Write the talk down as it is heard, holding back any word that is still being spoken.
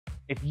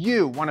If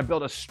you want to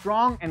build a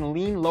strong and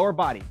lean lower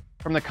body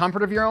from the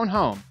comfort of your own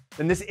home,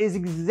 then this is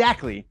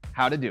exactly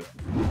how to do it.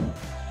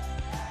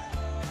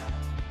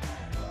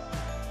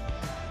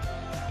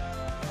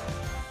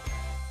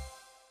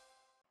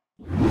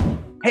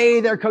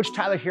 Hey there, Coach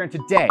Tyler here, and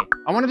today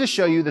I wanted to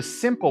show you the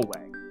simple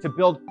way to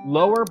build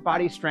lower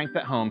body strength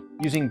at home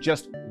using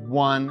just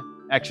one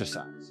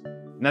exercise.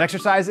 And that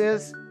exercise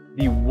is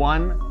the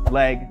one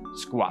leg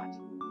squat,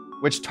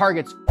 which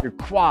targets your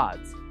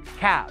quads,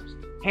 calves,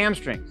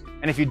 hamstrings,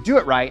 and if you do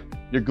it right,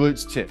 your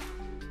glutes too.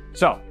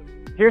 So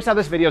here's how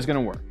this video is going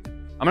to work.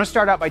 I'm going to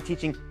start out by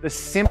teaching the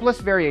simplest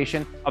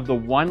variation of the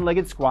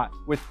one-legged squat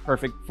with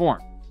perfect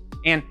form.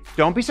 And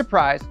don't be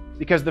surprised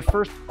because the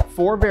first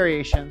 4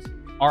 variations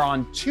are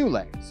on 2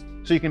 legs,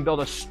 so you can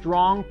build a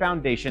strong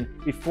foundation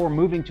before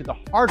moving to the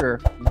harder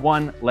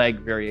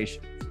one-leg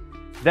variations.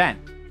 Then,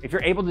 if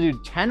you're able to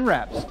do 10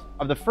 reps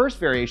of the first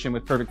variation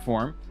with perfect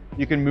form,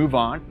 you can move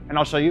on and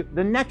I'll show you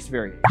the next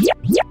variation.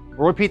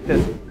 We'll repeat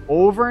this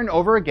over and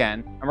over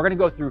again, and we're gonna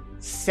go through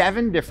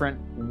 7 different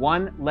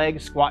one-leg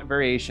squat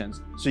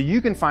variations so you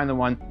can find the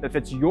one that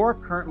fits your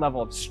current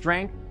level of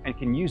strength and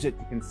can use it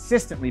to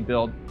consistently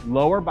build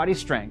lower body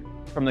strength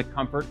from the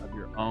comfort of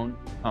your own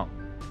home.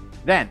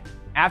 Then,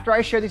 after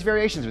I share these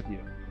variations with you,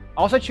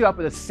 I'll set you up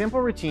with a simple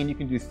routine you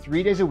can do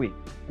 3 days a week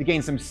to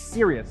gain some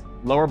serious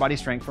lower body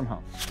strength from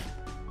home.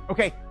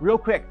 Okay, real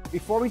quick,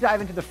 before we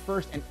dive into the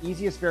first and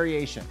easiest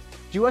variation,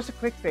 do us a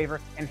quick favor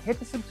and hit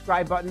the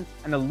subscribe button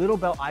and the little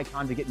bell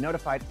icon to get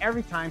notified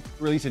every time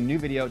we release a new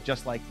video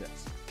just like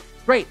this.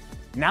 Great,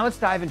 now let's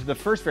dive into the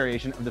first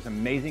variation of this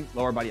amazing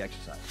lower body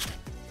exercise.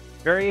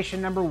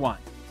 Variation number 1,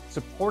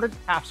 supported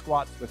half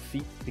squats with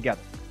feet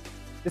together.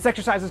 This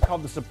exercise is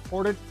called the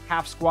supported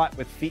half squat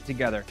with feet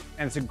together,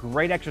 and it's a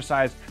great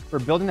exercise for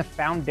building the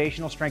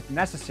foundational strength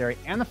necessary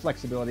and the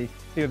flexibility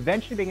to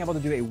eventually being able to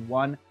do a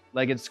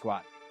one-legged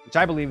squat, which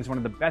I believe is one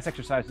of the best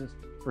exercises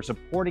for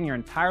supporting your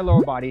entire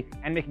lower body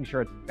and making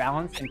sure it's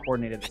balanced and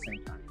coordinated at the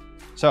same time.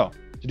 So,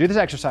 to do this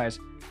exercise,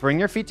 bring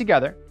your feet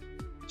together,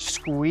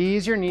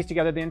 squeeze your knees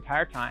together the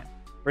entire time,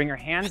 bring your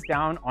hands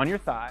down on your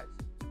thighs,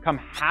 come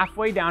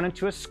halfway down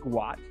into a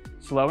squat,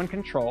 slow and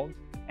controlled,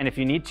 and if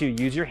you need to,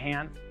 use your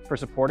hands for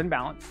support and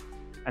balance,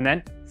 and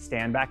then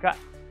stand back up.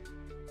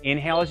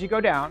 Inhale as you go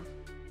down,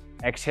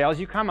 exhale as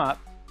you come up,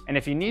 and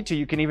if you need to,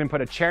 you can even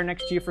put a chair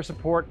next to you for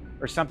support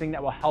or something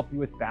that will help you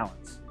with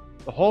balance.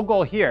 The whole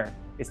goal here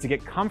is to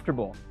get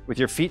comfortable with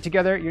your feet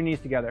together, your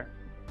knees together,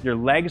 your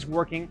legs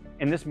working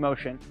in this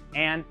motion,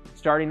 and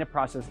starting the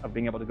process of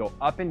being able to go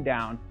up and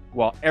down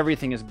while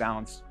everything is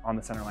balanced on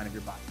the center line of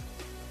your body.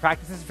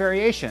 Practice this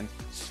variation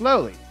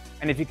slowly,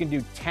 and if you can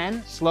do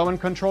 10 slow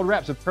and controlled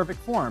reps with perfect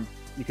form,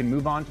 you can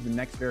move on to the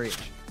next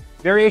variation.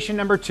 Variation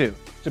number 2,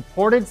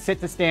 supported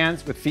sit to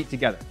stands with feet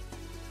together.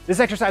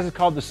 This exercise is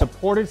called the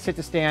supported sit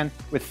to stand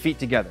with feet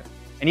together.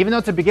 And even though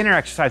it's a beginner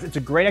exercise, it's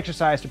a great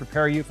exercise to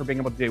prepare you for being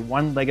able to do a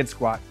one-legged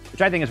squat,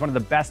 which I think is one of the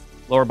best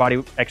lower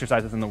body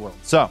exercises in the world.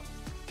 So,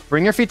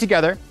 bring your feet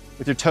together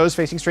with your toes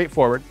facing straight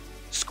forward,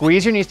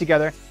 squeeze your knees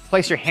together,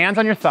 place your hands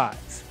on your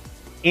thighs.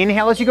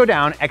 Inhale as you go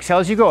down, exhale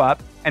as you go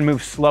up, and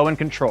move slow and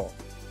controlled.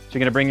 So you're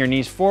gonna bring your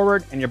knees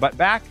forward and your butt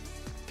back,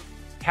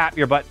 tap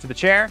your butt to the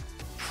chair,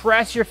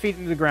 press your feet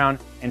into the ground,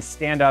 and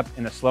stand up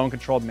in a slow and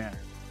controlled manner.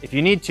 If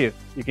you need to,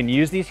 you can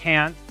use these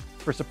hands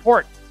for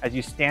support as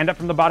you stand up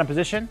from the bottom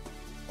position,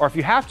 or if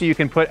you have to, you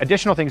can put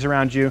additional things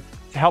around you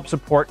to help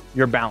support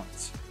your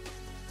balance.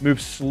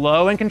 Move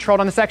slow and controlled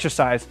on this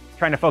exercise,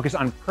 trying to focus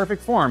on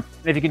perfect form,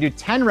 and if you can do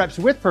 10 reps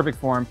with perfect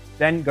form,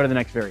 then go to the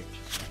next variation.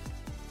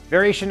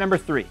 Variation number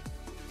 3,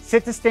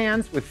 sit to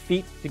stands with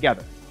feet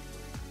together.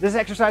 This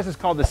exercise is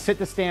called the sit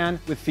to stand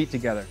with feet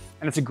together,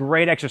 and it's a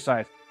great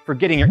exercise for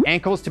getting your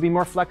ankles to be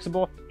more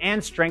flexible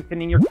and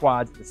strengthening your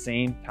quads at the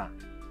same time.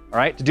 All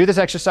right, to do this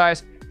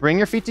exercise, bring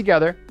your feet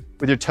together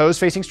with your toes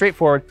facing straight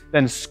forward,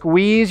 then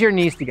squeeze your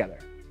knees together.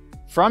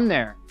 From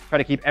there, try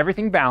to keep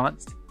everything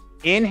balanced.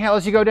 Inhale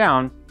as you go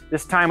down,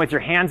 this time with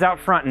your hands out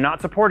front and not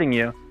supporting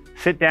you,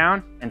 sit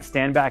down and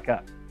stand back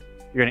up.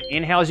 You're gonna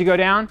inhale as you go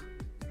down,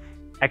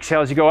 exhale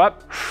as you go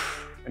up,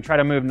 and try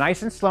to move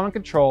nice and slow and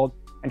controlled,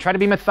 and try to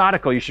be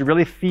methodical. You should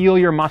really feel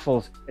your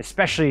muscles,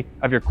 especially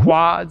of your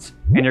quads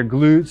and your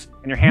glutes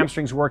and your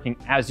hamstrings working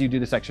as you do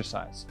this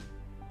exercise.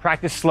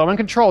 Practice slow and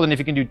controlled, and if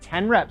you can do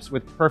 10 reps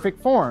with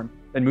perfect form,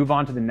 then move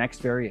on to the next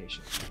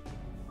variation.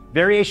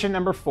 Variation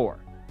number 4,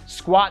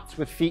 squats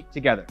with feet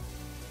together.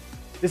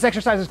 This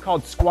exercise is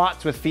called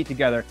squats with feet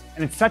together,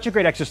 and it's such a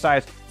great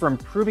exercise for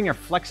improving your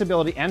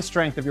flexibility and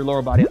strength of your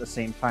lower body at the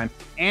same time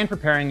and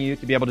preparing you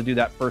to be able to do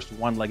that first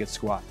one-legged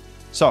squat.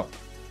 So,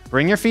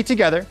 bring your feet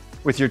together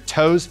with your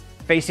toes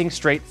facing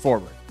straight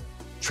forward.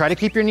 Try to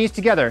keep your knees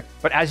together,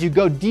 but as you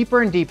go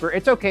deeper and deeper,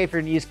 it's okay if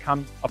your knees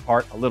come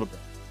apart a little bit.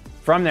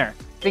 From there,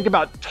 think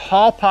about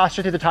tall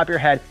posture to the top of your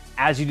head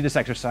as you do this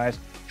exercise.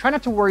 Try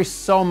not to worry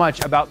so much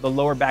about the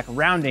lower back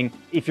rounding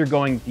if you're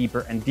going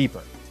deeper and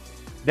deeper.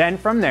 Then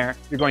from there,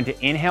 you're going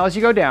to inhale as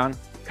you go down,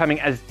 coming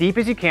as deep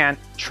as you can,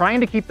 trying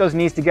to keep those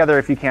knees together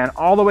if you can,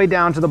 all the way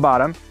down to the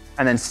bottom,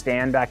 and then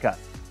stand back up.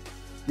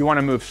 you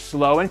wanna move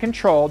slow and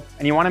controlled,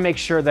 and you wanna make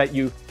sure that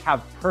you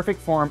have perfect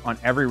form on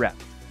every rep.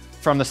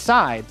 From the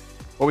side,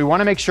 what we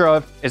wanna make sure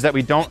of is that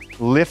we don't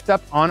lift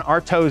up on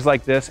our toes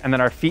like this and that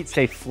our feet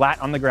stay flat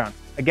on the ground.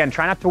 Again,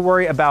 try not to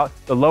worry about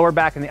the lower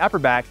back and the upper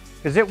back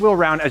because it will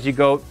round as you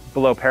go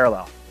below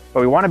parallel.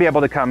 But we wanna be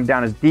able to come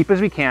down as deep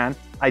as we can,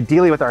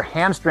 ideally with our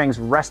hamstrings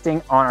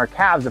resting on our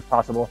calves if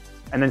possible,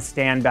 and then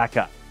stand back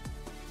up.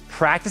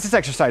 Practice this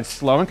exercise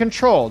slow and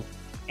controlled,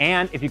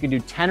 and if you can do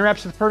 10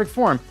 reps with perfect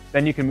form,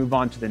 then you can move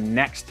on to the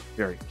next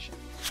variation.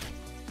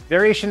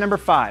 Variation number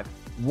 5,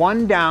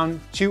 1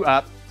 down, 2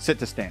 up, sit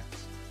to stands.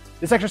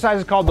 This exercise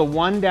is called the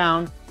 1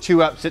 down,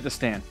 2 up, sit to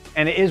stand,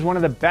 and it is one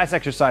of the best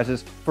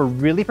exercises for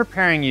really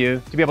preparing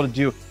you to be able to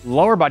do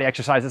lower body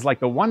exercises like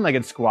the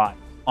one-legged squat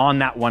on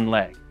that one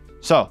leg.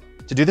 So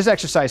to do this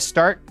exercise,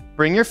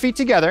 bring your feet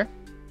together,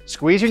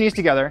 squeeze your knees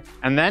together,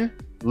 and then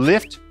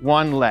lift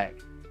one leg.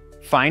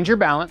 Find your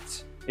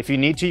balance. If you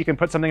need to, you can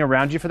put something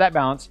around you for that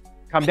balance.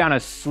 Come down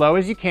as slow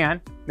as you can,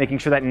 making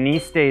sure that knee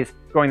stays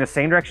going the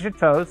same direction as your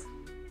toes.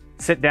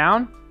 Sit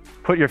down,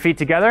 put your feet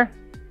together,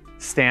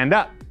 stand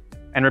up,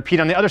 and repeat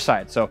on the other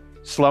side. So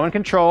slow and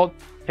controlled,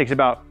 takes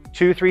about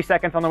 2-3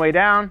 seconds on the way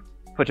down.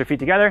 Put your feet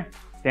together,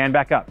 stand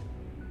back up.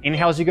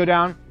 Inhale as you go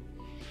down,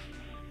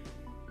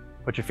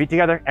 put your feet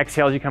together,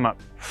 exhale as you come up.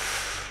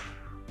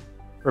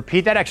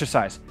 Repeat that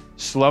exercise,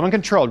 slow and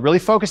controlled, really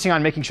focusing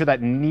on making sure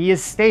that knee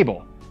is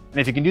stable. And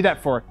if you can do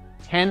that for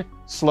 10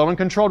 slow and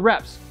controlled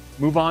reps,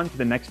 move on to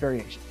the next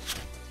variation.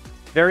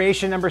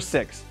 Variation number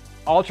 6,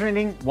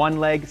 alternating one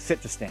leg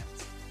sit to stands.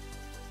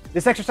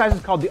 This exercise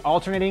is called the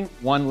alternating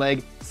one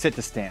leg sit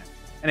to stand.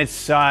 And it's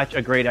such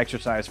a great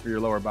exercise for your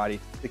lower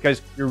body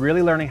because you're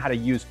really learning how to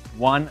use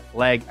one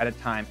leg at a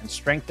time and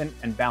strengthen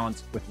and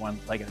balance with one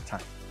leg at a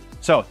time.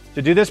 So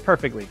to do this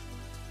perfectly,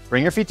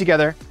 bring your feet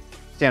together,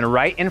 stand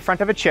right in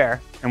front of a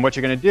chair, and what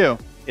you're gonna do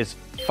is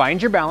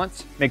find your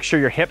balance, make sure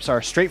your hips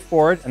are straight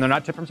forward and they're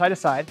not tipped from side to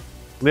side,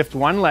 lift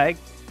one leg,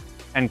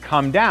 and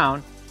come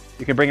down.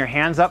 You can bring your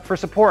hands up for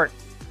support.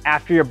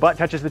 After your butt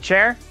touches the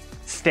chair,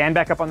 stand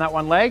back up on that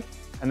one leg,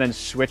 and then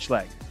switch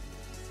legs.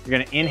 You're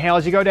gonna inhale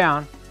as you go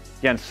down,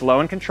 again,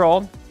 slow and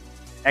controlled,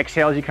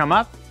 exhale as you come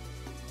up,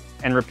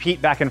 and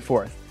repeat back and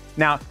forth.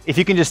 Now, if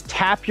you can just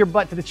tap your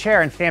butt to the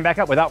chair and stand back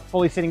up without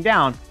fully sitting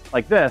down,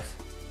 like this,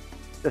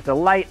 just a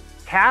light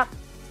tap,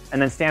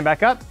 and then stand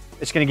back up,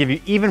 it's gonna give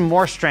you even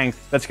more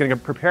strength that's gonna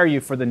prepare you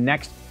for the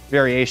next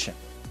variation.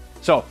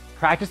 So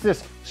practice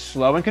this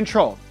slow and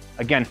controlled.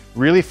 Again,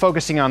 really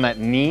focusing on that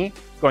knee,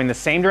 going the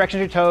same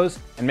direction as your toes,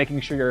 and making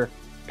sure your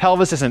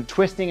pelvis isn't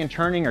twisting and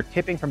turning or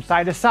tipping from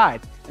side to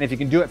side. And if you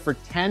can do it for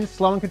 10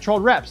 slow and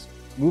controlled reps,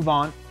 move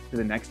on to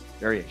the next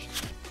variation.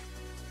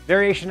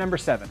 Variation number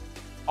 7,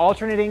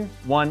 alternating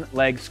one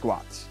leg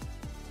squats.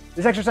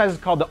 This exercise is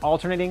called the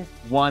alternating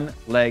one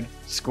leg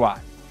squat.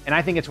 And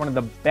I think it's one of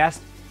the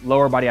best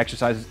lower body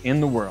exercises in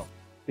the world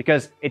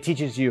because it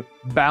teaches you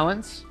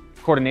balance,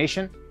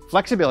 coordination,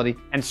 flexibility,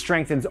 and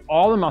strengthens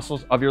all the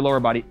muscles of your lower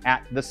body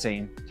at the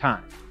same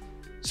time.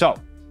 So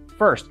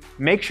first,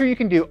 make sure you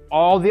can do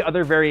all the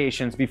other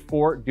variations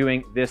before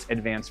doing this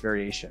advanced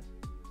variation.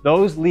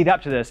 Those lead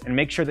up to this, and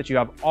make sure that you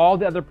have all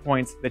the other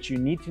points that you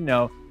need to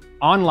know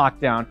on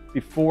lockdown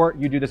before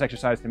you do this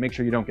exercise to make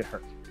sure you don't get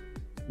hurt.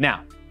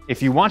 Now,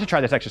 if you want to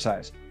try this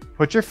exercise,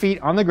 put your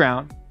feet on the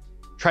ground,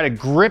 try to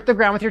grip the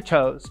ground with your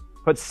toes,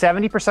 put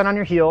 70% on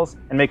your heels,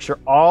 and make sure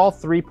all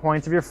 3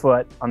 points of your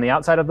foot on the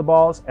outside of the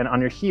balls and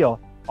on your heel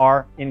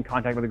are in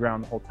contact with the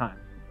ground the whole time.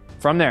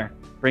 From there,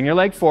 bring your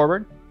leg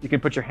forward. You can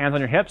put your hands on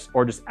your hips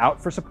or just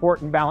out for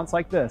support and balance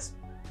like this.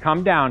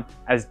 Come down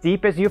as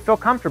deep as you feel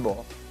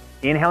comfortable,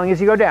 inhaling as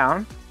you go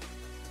down,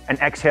 and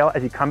exhale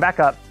as you come back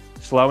up,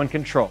 slow and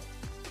controlled.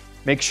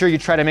 Make sure you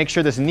try to make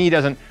sure this knee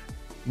doesn't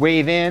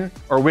wave in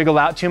or wiggle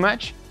out too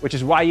much, which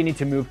is why you need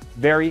to move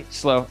very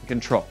slow and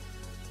controlled,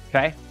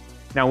 okay?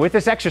 Now with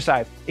this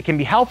exercise, it can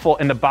be helpful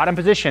in the bottom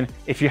position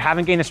if you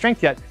haven't gained the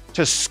strength yet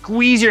to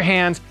squeeze your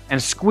hands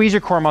and squeeze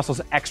your core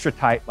muscles extra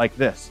tight like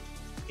this.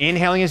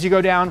 Inhaling as you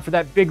go down for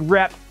that big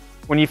rep.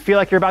 When you feel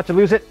like you're about to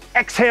lose it,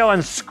 exhale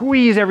and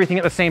squeeze everything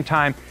at the same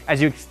time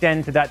as you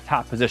extend to that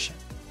top position.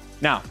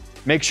 Now,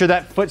 make sure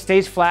that foot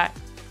stays flat,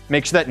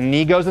 make sure that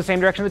knee goes the same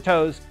direction as the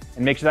toes,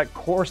 and make sure that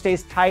core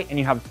stays tight and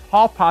you have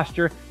tall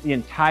posture the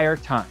entire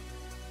time.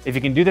 If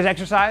you can do this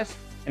exercise,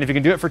 and if you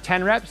can do it for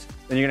 10 reps,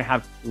 then you're gonna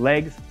have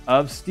legs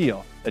of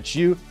steel that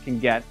you can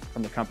get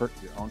from the comfort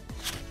of your own home.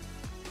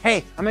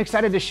 Hey, I'm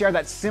excited to share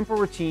that simple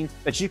routine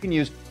that you can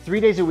use 3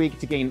 days a week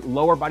to gain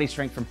lower body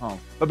strength from home.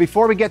 But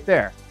before we get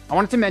there, I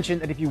wanted to mention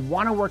that if you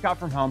want to work out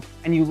from home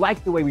and you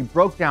like the way we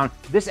broke down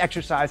this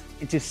exercise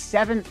into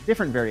 7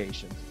 different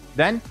variations,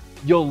 then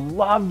you'll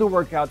love the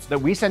workouts that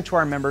we send to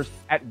our members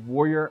at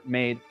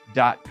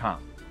warriormade.com.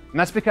 And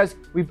that's because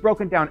we've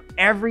broken down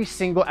every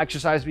single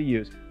exercise we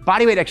use,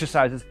 bodyweight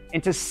exercises,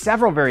 into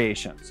several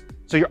variations.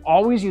 So you're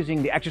always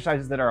using the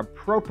exercises that are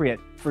appropriate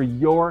for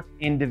your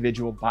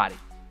individual body.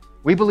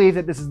 We believe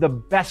that this is the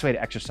best way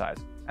to exercise,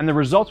 and the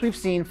results we've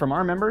seen from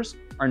our members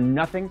are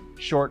nothing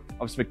short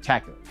of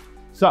spectacular.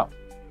 So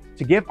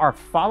to give our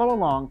follow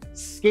along,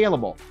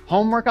 scalable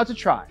home workouts a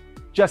try,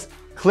 just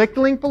click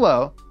the link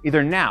below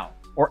either now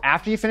or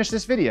after you finish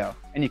this video,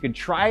 and you can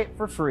try it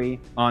for free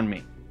on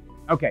me.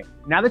 Okay,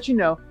 now that you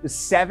know the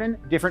 7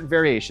 different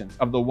variations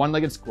of the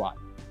one-legged squat,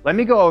 let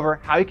me go over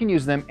how you can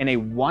use them in a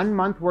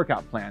 1-month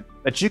workout plan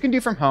that you can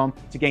do from home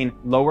to gain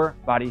lower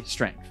body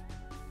strength.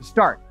 To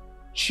start,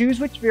 choose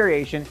which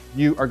variation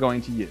you are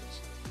going to use.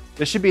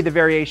 This should be the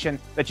variation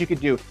that you could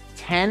do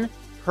 10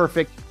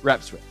 perfect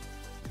reps with.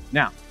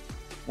 Now,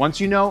 once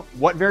you know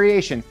what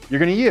variation you're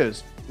going to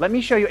use, let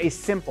me show you a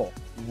simple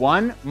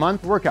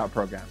 1-month workout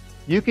program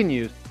you can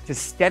use to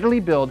steadily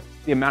build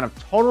the amount of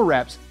total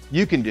reps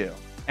you can do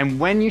and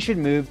when you should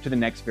move to the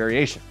next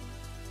variation.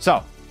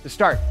 So, to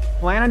start,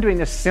 plan on doing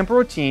this simple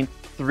routine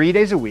 3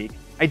 days a week,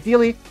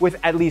 ideally with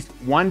at least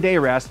 1 day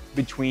rest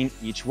between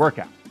each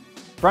workout.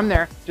 From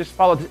there, just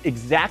follow the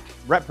exact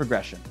rep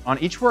progression on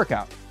each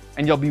workout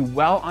and you'll be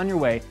well on your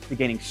way to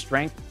gaining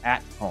strength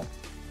at home.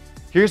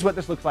 Here's what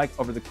this looks like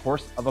over the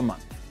course of a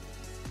month.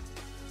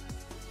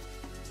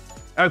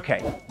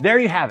 Okay, there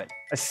you have it.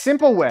 A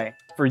simple way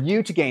for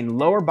you to gain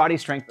lower body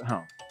strength at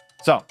home.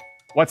 So,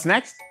 what's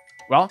next?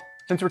 Well,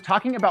 since we're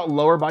talking about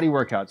lower body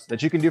workouts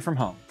that you can do from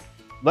home,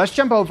 let's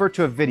jump over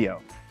to a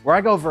video where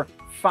I go over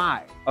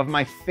 5 of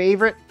my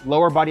favorite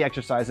lower body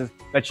exercises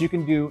that you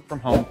can do from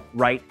home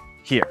right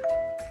here.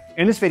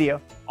 In this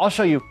video, I'll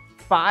show you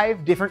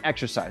 5 different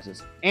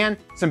exercises and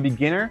some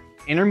beginner,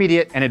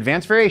 intermediate, and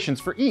advanced variations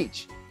for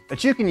each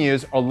that you can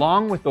use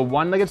along with the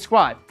one-legged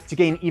squat to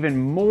gain even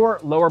more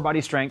lower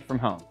body strength from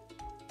home.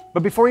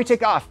 But before you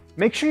take off,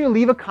 make sure you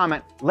leave a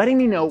comment letting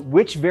me know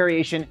which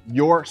variation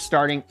you're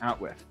starting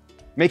out with.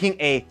 Making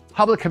a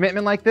public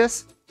commitment like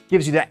this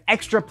gives you that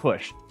extra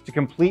push to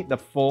complete the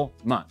full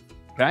month,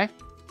 okay?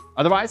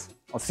 Otherwise,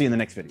 I'll see you in the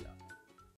next video.